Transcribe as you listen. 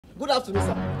Good afternoon,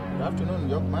 sir. Good afternoon,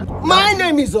 young man. My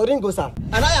name is Oringo, sir,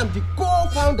 and I am the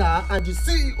co-founder and the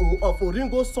CEO of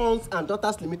Oringo Sons and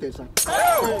Daughters Limited, sir.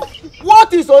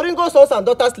 What is Oringo Sons and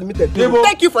Daughters Limited?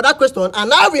 Thank you for that question,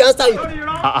 and I will answer it.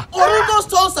 Oringo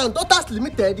Sons and Daughters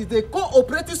Limited is a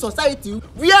cooperative society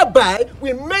whereby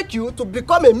we make you to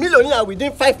become a millionaire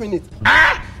within 5 minutes.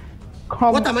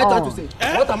 What am I trying to say?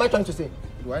 What am I trying to say?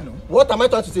 Do I know? What am I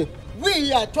trying to say?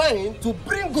 We are trying to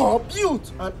bring up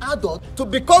youth and adults to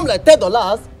become like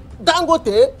 $10,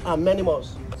 Dangote, and many more.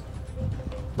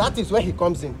 That is where he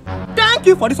comes in. Thank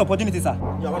you for this opportunity, sir.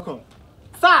 You're welcome.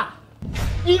 Sir,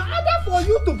 in order for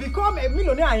you to become a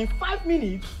millionaire in 5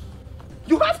 minutes,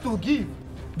 you have to give.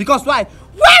 Because why?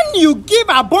 When you give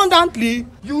abundantly,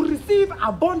 you receive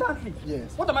abundantly.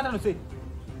 Yes. What am I trying to say?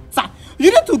 Sir,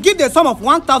 you need to give the sum of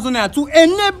 1,000 naira to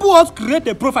enable us create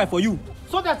a profile for you,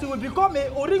 so that you will become a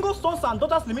Oringo Sons and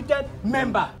Daughters Limited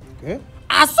member. Okay.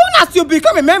 As soon as you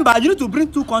become a member, you need to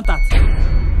bring 2 contacts.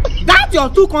 That your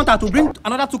 2 contacts will bring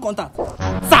another 2 contacts.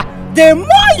 Sir, the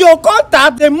more your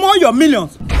contact, the more your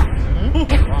millions.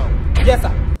 Wow. Yes,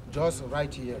 sir. Just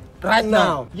right here. Right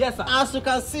now. Yes, sir. As you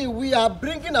can see, we are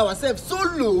bringing ourselves so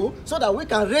low so that we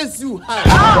can raise you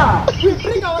high. We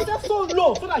bring ourselves so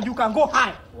low so that you can go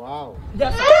high. Wow.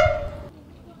 Yes, sir.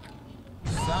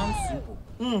 Sounds simple.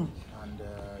 And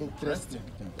Interesting.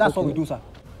 That's what we do, sir.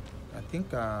 I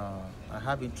think I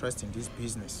have interest in this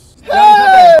business.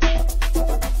 Hey!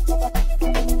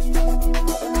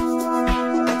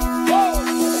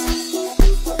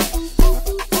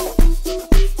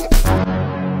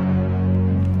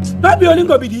 Not be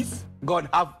Oringo be this. God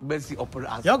have mercy upon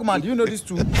us. Young man, do you know this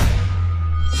too?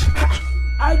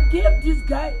 I gave this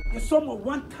guy a sum of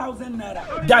 1,000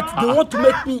 naira that they want to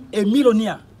make me a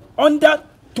millionaire under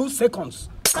 2 seconds.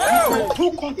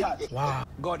 2 contacts. Wow.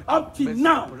 God Up till have mercy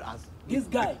now, upon us. this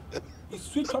guy is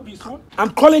switched off his phone. I'm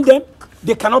calling them.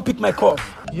 They cannot pick my call.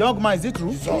 Young man, is it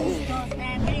true? Sir,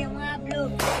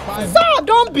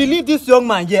 don't believe this young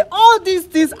man here. All these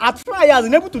things are trials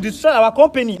and able to destroy our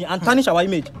company and tarnish our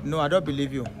image. No, I don't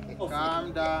believe you.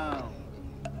 Calm down.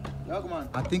 Young man,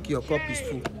 I think your cup is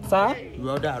full. Sir? You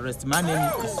are under arrest. My name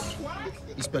is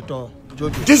Inspector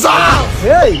Jojo. Jesus!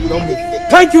 Hey, don't move.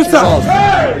 Thank you, sir.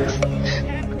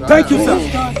 Thank you, sir.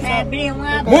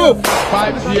 Move!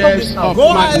 5 years of Go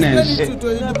and madness. explain it to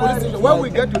the police station. When we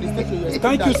get to the station, you explain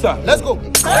Thank you, that. sir. Let's go.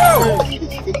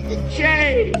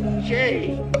 Shay!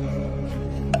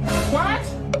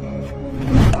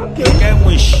 Okay. Can't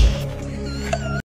wish.